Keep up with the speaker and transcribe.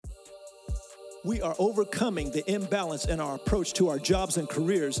We are overcoming the imbalance in our approach to our jobs and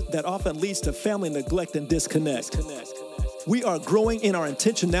careers that often leads to family neglect and disconnect. We are growing in our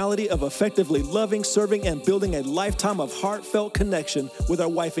intentionality of effectively loving, serving, and building a lifetime of heartfelt connection with our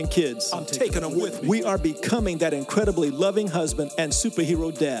wife and kids. I'm taking them with me. We are becoming that incredibly loving husband and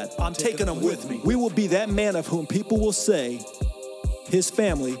superhero dad. I'm taking them with me. We will be that man of whom people will say his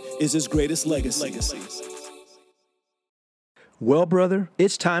family is his greatest legacy. Well, brother,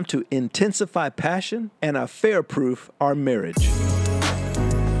 it's time to intensify passion and affair-proof our marriage.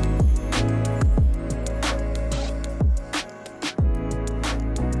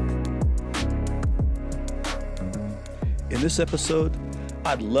 In this episode,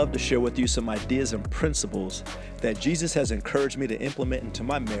 I'd love to share with you some ideas and principles that Jesus has encouraged me to implement into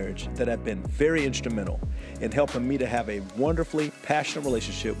my marriage that have been very instrumental in helping me to have a wonderfully passionate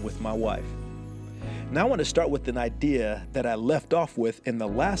relationship with my wife. Now I want to start with an idea that I left off with in the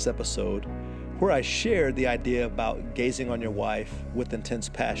last episode where I shared the idea about gazing on your wife with intense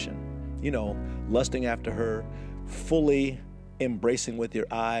passion. You know, lusting after her, fully embracing with your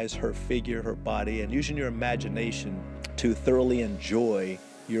eyes her figure, her body, and using your imagination to thoroughly enjoy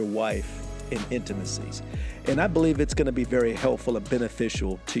your wife in intimacies. And I believe it's going to be very helpful and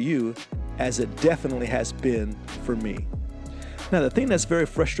beneficial to you, as it definitely has been for me. Now, the thing that's very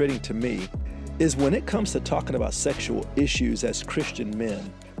frustrating to me is when it comes to talking about sexual issues as Christian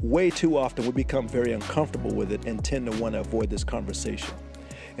men, way too often we become very uncomfortable with it and tend to want to avoid this conversation.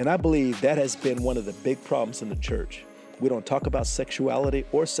 And I believe that has been one of the big problems in the church. We don't talk about sexuality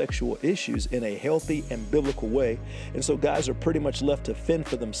or sexual issues in a healthy and biblical way, and so guys are pretty much left to fend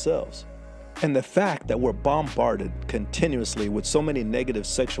for themselves. And the fact that we're bombarded continuously with so many negative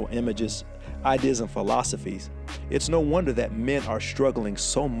sexual images, ideas, and philosophies, it's no wonder that men are struggling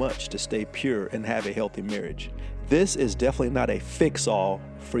so much to stay pure and have a healthy marriage. This is definitely not a fix-all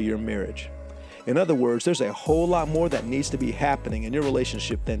for your marriage. In other words, there's a whole lot more that needs to be happening in your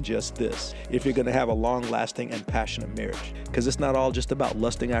relationship than just this if you're going to have a long-lasting and passionate marriage. Because it's not all just about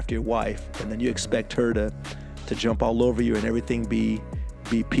lusting after your wife and then you expect her to jump all over you and everything be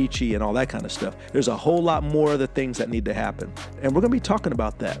peachy and all that kind of stuff. There's a whole lot more other things that need to happen. And we're going to be talking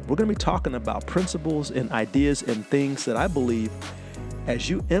about that. We're going to be talking about principles and ideas and things that I believe as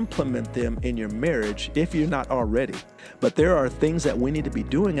you implement them in your marriage, if you're not already. But there are things that we need to be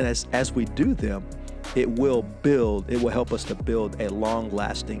doing, and as we do them, it will help us to build a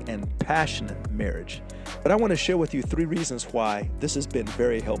long-lasting and passionate marriage. But I want to share with you 3 reasons why this has been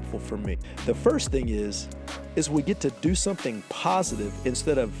very helpful for me. The first thing is we get to do something positive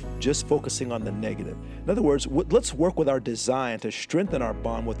instead of just focusing on the negative. In other words, let's work with our design to strengthen our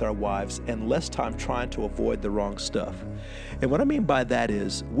bond with our wives and less time trying to avoid the wrong stuff. And what I mean by that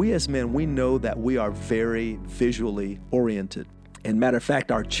is, we as men, we know that we are very visually oriented. And matter of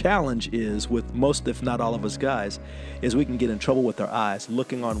fact, our challenge is with most, if not all of us guys, is we can get in trouble with our eyes,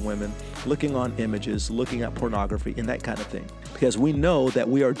 looking on women, looking on images, looking at pornography, and that kind of thing. Because we know that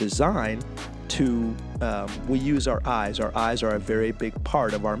we are designed to, we use our eyes. Our eyes are a very big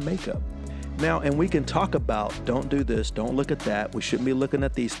part of our makeup. Now, and we can talk about, don't do this, don't look at that, we shouldn't be looking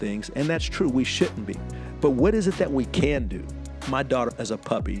at these things, and that's true, we shouldn't be. But what is it that we can do? My daughter is a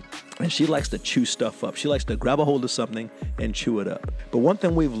puppy, and she likes to chew stuff up. She likes to grab a hold of something and chew it up. But one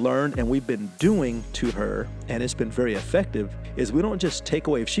thing we've learned and we've been doing to her, and it's been very effective, is we don't just take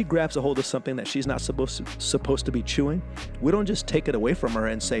away. If she grabs a hold of something that she's not supposed to be chewing, we don't just take it away from her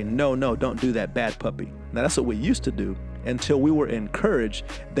and say, no, don't do that, bad puppy. Now, that's what we used to do until we were encouraged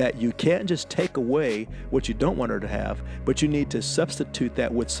that you can't just take away what you don't want her to have, but you need to substitute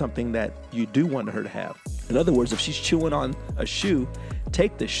that with something that you do want her to have. In other words, if she's chewing on a shoe,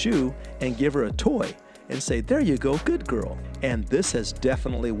 take the shoe and give her a toy and say, there you go, good girl. And this has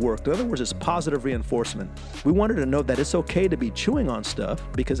definitely worked. In other words, it's positive reinforcement. We want her to know that it's okay to be chewing on stuff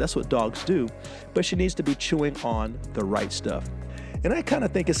because that's what dogs do, but she needs to be chewing on the right stuff. And I kind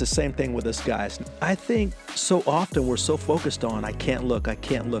of think it's the same thing with us guys. I think so often we're so focused on, I can't look.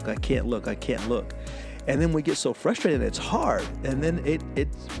 And then we get so frustrated, it's hard. And then it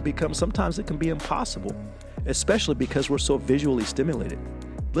becomes, sometimes it can be impossible, especially because we're so visually stimulated.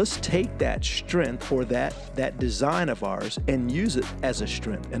 Let's take that strength or that design of ours and use it as a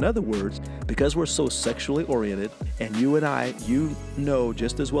strength. In other words, because we're so sexually oriented, and you and I, you know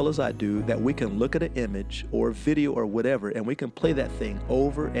just as well as I do that we can look at an image or video or whatever, and we can play that thing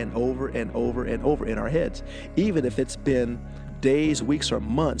over and over and over and over in our heads, even if it's been days, weeks, or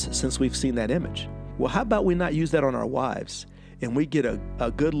months since we've seen that image. Well, how about we not use that on our wives and we get a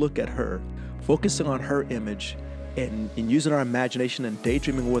good look at her, focusing on her image, and using our imagination and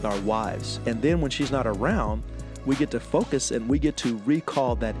daydreaming with our wives. And then when she's not around, we get to focus and we get to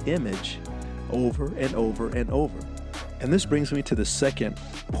recall that image over and over and over. And this brings me to the second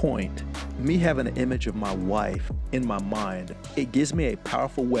point. Me having an image of my wife in my mind, it gives me a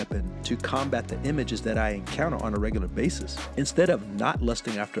powerful weapon to combat the images that I encounter on a regular basis. Instead of not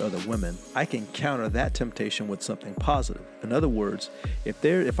lusting after other women, I can counter that temptation with something positive. In other words,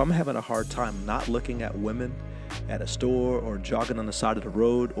 if I'm having a hard time not looking at women at a store or jogging on the side of the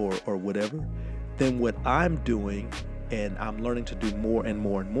road or whatever, then what I'm doing, and I'm learning to do more and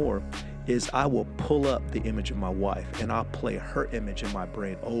more and more, is I will pull up the image of my wife and I'll play her image in my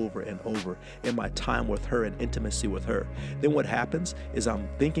brain over and over in my time with her and intimacy with her. Then what happens is I'm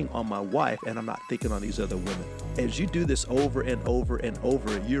thinking on my wife and I'm not thinking on these other women. As you do this over and over and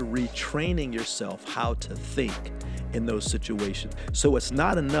over, you're retraining yourself how to think in those situations. So it's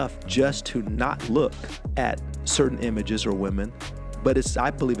not enough just to not look at certain images or women, but I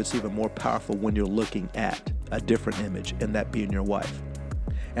believe it's even more powerful when you're looking at a different image, and that being your wife.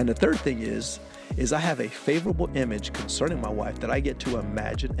 And the third thing is I have a favorable image concerning my wife that I get to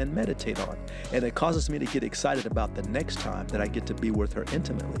imagine and meditate on. And it causes me to get excited about the next time that I get to be with her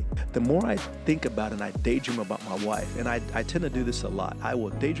intimately. The more I think about and I daydream about my wife, and I tend to do this a lot. I will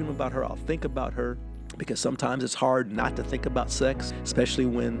daydream about her, I'll think about her, because sometimes it's hard not to think about sex, especially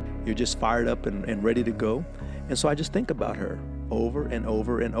when you're just fired up and ready to go. And so I just think about her over and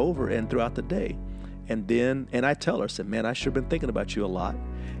over and over and throughout the day. And I tell her, I said, man, I sure been thinking about you a lot.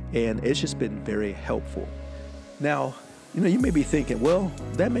 And it's just been very helpful. Now, you may be thinking, well,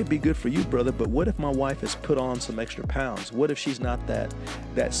 that may be good for you, brother, but what if my wife has put on some extra pounds? What if she's not that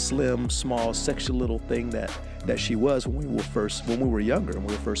slim, small, sexy little thing that she was when we were younger and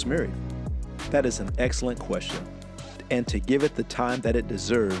we were first married? That is an excellent question. And to give it the time that it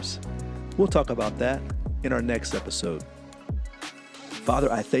deserves, we'll talk about that in our next episode. Father,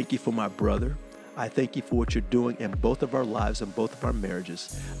 I thank you for my brother. I thank you for what you're doing in both of our lives and both of our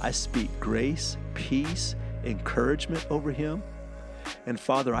marriages. I speak grace, peace, encouragement over him. And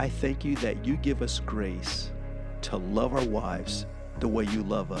Father, I thank you that you give us grace to love our wives the way you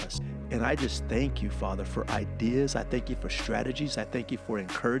love us. And I just thank you, Father, for ideas. I thank you for strategies. I thank you for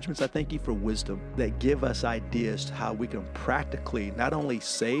encouragements. I thank you for wisdom that give us ideas to how we can practically not only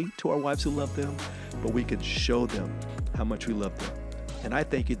say to our wives who love them, but we can show them how much we love them. And I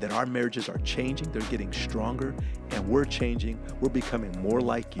thank you that our marriages are changing, they're getting stronger, and we're changing, we're becoming more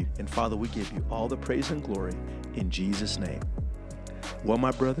like you. And Father, we give you all the praise and glory in Jesus' name. Well,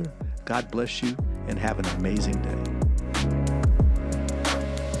 my brother, God bless you and have an amazing day.